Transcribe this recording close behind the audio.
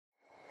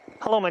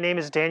Hello, my name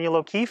is Daniel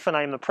O'Keefe, and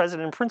I am the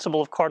president and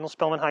principal of Cardinal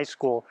Spellman High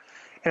School.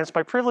 And it's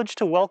my privilege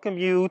to welcome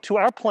you to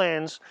our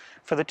plans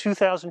for the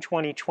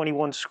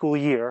 2020-21 school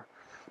year.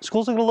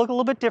 Schools are going to look a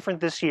little bit different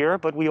this year,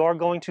 but we are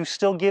going to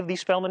still give the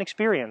Spellman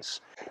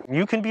experience.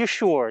 You can be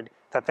assured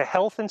that the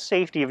health and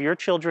safety of your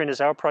children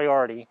is our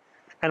priority.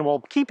 And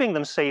while keeping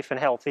them safe and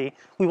healthy,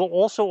 we will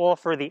also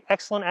offer the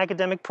excellent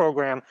academic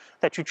program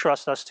that you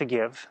trust us to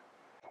give.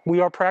 We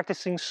are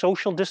practicing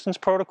social distance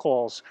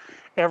protocols.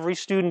 Every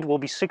student will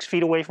be 6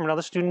 feet away from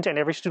another student, and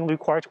every student will be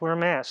required to wear a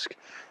mask.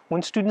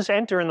 When students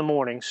enter in the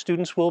morning,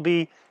 students will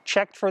be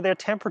checked for their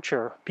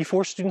temperature.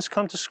 Before students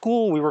come to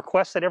school, we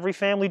request that every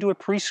family do a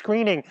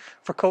pre-screening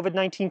for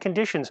COVID-19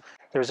 conditions.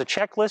 There's a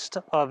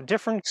checklist of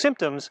different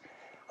symptoms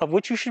of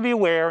which you should be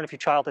aware, and if your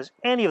child has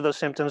any of those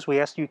symptoms, we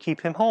ask you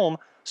keep him home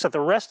so that the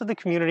rest of the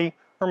community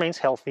remains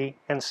healthy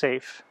and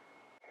safe.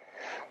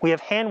 We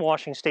have hand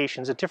washing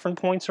stations at different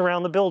points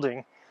around the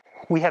building.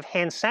 We have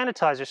hand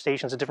sanitizer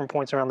stations at different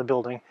points around the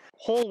building.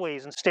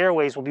 Hallways and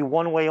stairways will be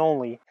one-way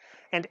only,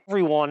 and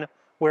everyone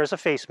wears a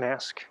face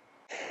mask.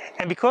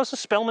 And because the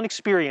Spellman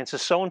experience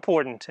is so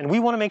important, and we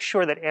want to make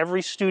sure that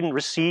every student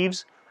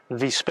receives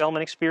the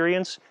Spellman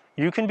experience,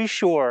 you can be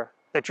sure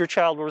that your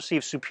child will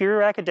receive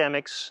superior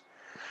academics,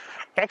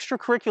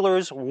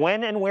 extracurriculars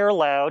when and where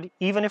allowed,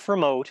 even if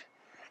remote,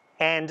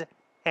 and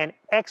an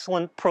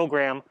excellent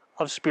program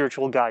of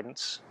spiritual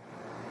guidance.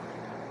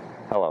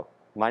 Hello.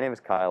 My name is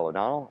Kyle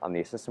O'Donnell. I'm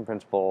the Assistant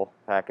Principal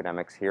of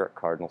Academics here at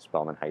Cardinal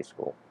Spellman High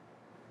School.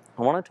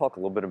 I want to talk a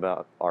little bit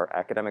about our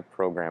academic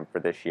program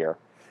for this year,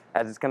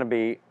 as it's going to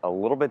be a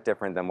little bit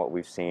different than what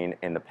we've seen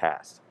in the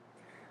past.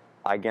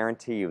 I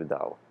guarantee you,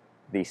 though,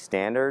 the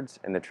standards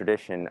and the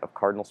tradition of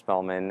Cardinal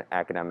Spellman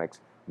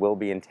academics will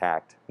be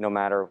intact no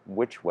matter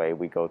which way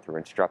we go through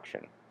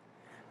instruction.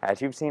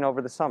 As you've seen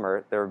over the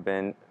summer, there have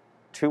been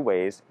two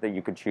ways that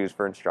you could choose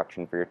for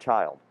instruction for your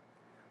child,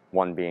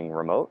 one being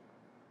remote,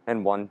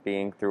 and one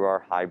being through our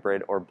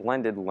hybrid or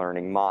blended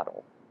learning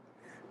model.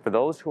 For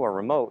those who are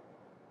remote,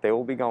 they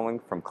will be going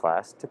from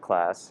class to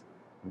class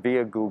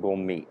via Google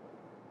Meet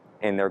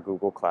in their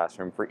Google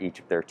Classroom for each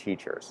of their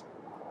teachers.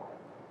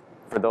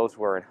 For those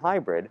who are in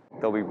hybrid,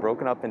 they'll be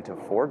broken up into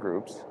 4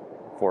 groups,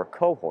 4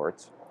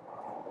 cohorts,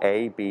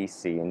 A, B,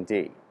 C, and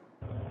D.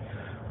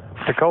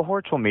 The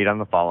cohorts will meet on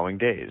the following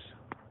days.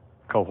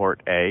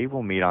 Cohort A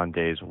will meet on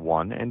days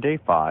 1 and day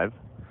 5,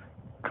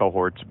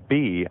 Cohorts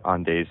B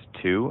on days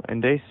 2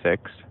 and day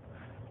 6,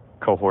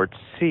 Cohort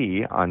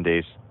C on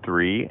days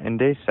 3 and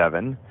day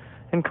 7,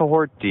 and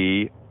Cohort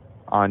D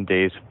on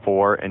days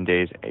 4 and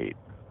days 8.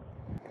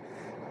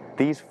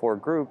 These 4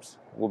 groups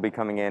will be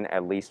coming in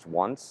at least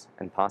once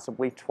and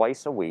possibly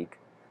twice a week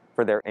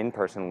for their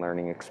in-person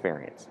learning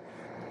experience.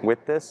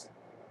 With this,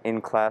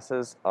 in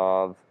classes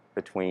of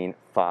between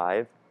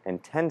 5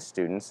 and 10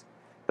 students,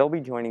 they'll be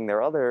joining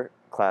their other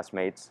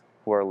classmates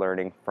who are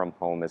learning from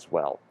home as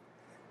well.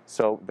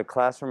 So the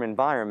classroom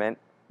environment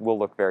will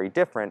look very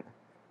different,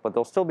 but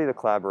there'll still be the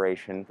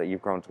collaboration that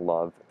you've grown to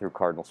love through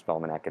Cardinal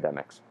Spellman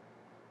academics.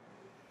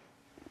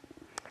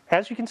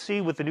 As you can see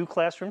with the new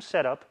classroom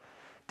setup,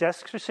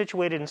 desks are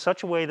situated in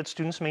such a way that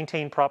students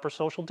maintain proper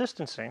social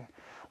distancing.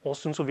 All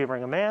students will be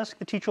wearing a mask,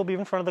 the teacher will be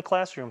in front of the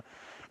classroom.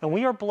 And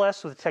we are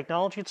blessed with the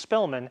technology at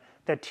Spellman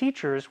that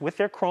teachers with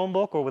their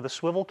Chromebook or with a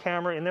swivel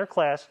camera in their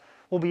class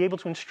will be able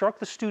to instruct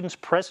the students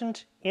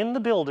present in the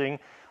building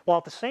while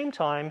at the same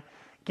time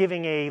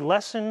giving a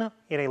lesson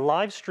in a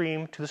live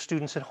stream to the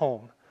students at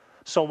home.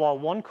 So while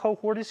one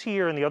cohort is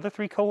here and the other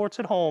 3 cohorts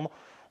at home,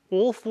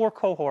 all 4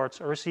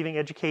 cohorts are receiving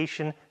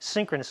education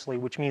synchronously,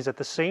 which means at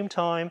the same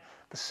time,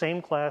 the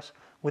same class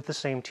with the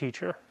same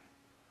teacher.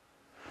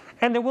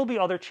 And there will be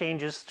other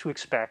changes to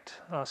expect.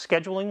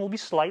 Scheduling will be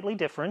slightly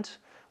different.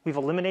 We've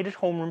eliminated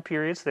homeroom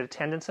periods that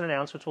attendance and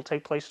announcements will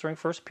take place during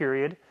first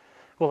period.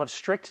 We'll have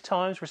strict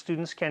times where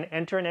students can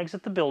enter and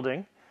exit the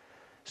building.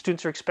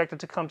 Students are expected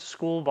to come to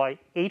school by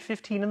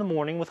 8:15 in the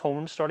morning with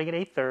homeroom starting at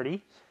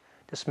 8:30.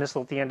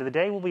 Dismissal at the end of the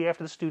day will be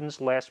after the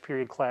student's last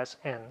period class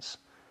ends.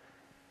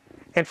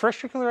 And for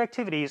extracurricular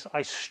activities,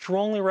 I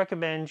strongly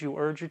recommend you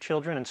urge your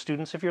children and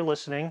students, if you're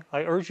listening,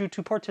 I urge you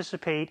to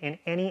participate in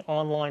any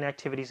online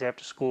activities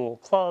after school,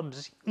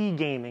 clubs,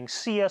 e-gaming,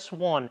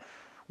 CS1.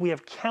 We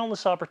have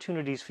countless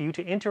opportunities for you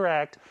to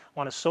interact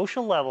on a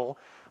social level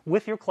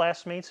with your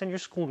classmates and your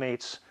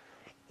schoolmates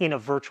in a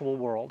virtual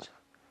world.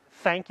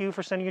 Thank you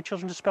for sending your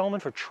children to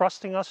Spellman, for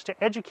trusting us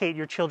to educate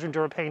your children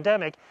during a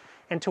pandemic,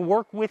 and to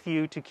work with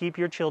you to keep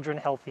your children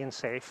healthy and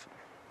safe.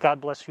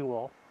 God bless you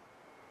all.